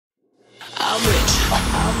I'm rich.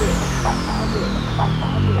 I'm rich.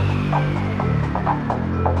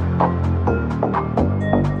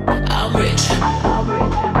 I'm rich.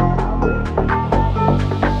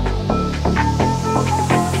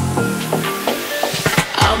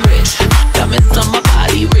 I'm rich. Diamonds on my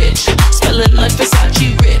body, rich. Smelling like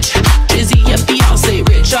Versace, rich. Dizzy and Beyonce,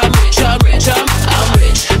 rich. I'm rich. I'm rich. I'm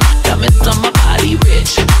rich. Diamonds on my body, rich.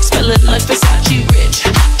 Smelling like Versace, rich.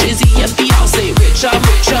 Dizzy and Beyonce, rich. I'm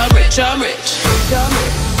rich. I'm rich. I'm rich.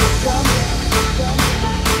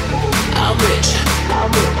 I'm rich.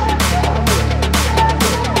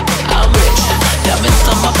 I'm rich. Diamonds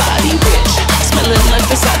on my body, rich. Smelling like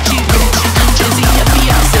Versace, rich. Dizzy and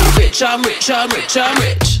Beyonce, rich. I'm rich. I'm rich. I'm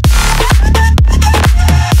rich.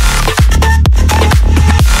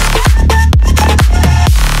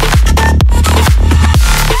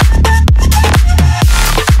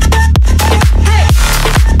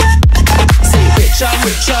 I'm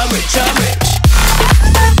rich, I'm rich, I'm rich.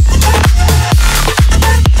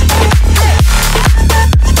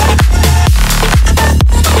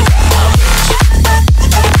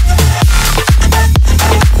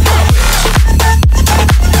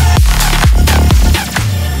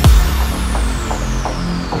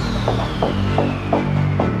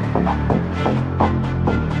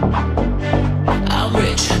 I'm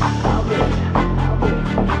rich.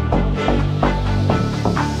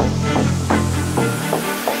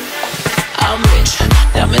 I'm rich.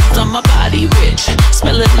 Diamonds on my body, rich.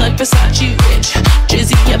 Smelling like Versace, rich.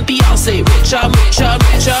 Jizzy and Beyonce, rich. I'm rich, I'm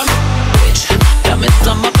rich, I'm rich. Diamonds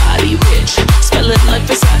on my body, rich. Smelling like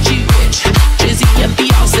Versace, rich. Jizzy and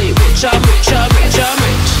Beyonce, rich. I'm rich, I'm rich, I'm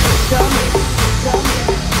rich.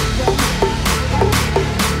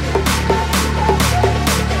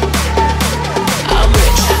 I'm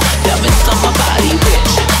rich. Diamonds on my body,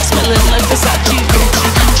 rich. Smelling like Versace, rich.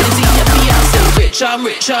 Jizzy and Beyonce, rich. I'm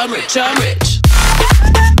rich, I'm rich, I'm rich.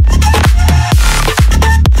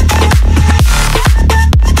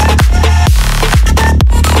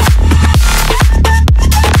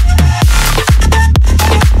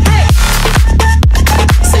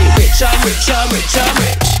 I'm rich, I'm rich, I'm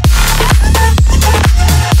rich.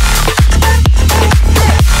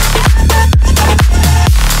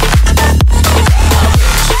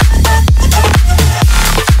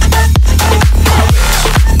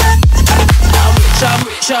 I'm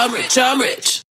rich, I'm rich, I'm rich.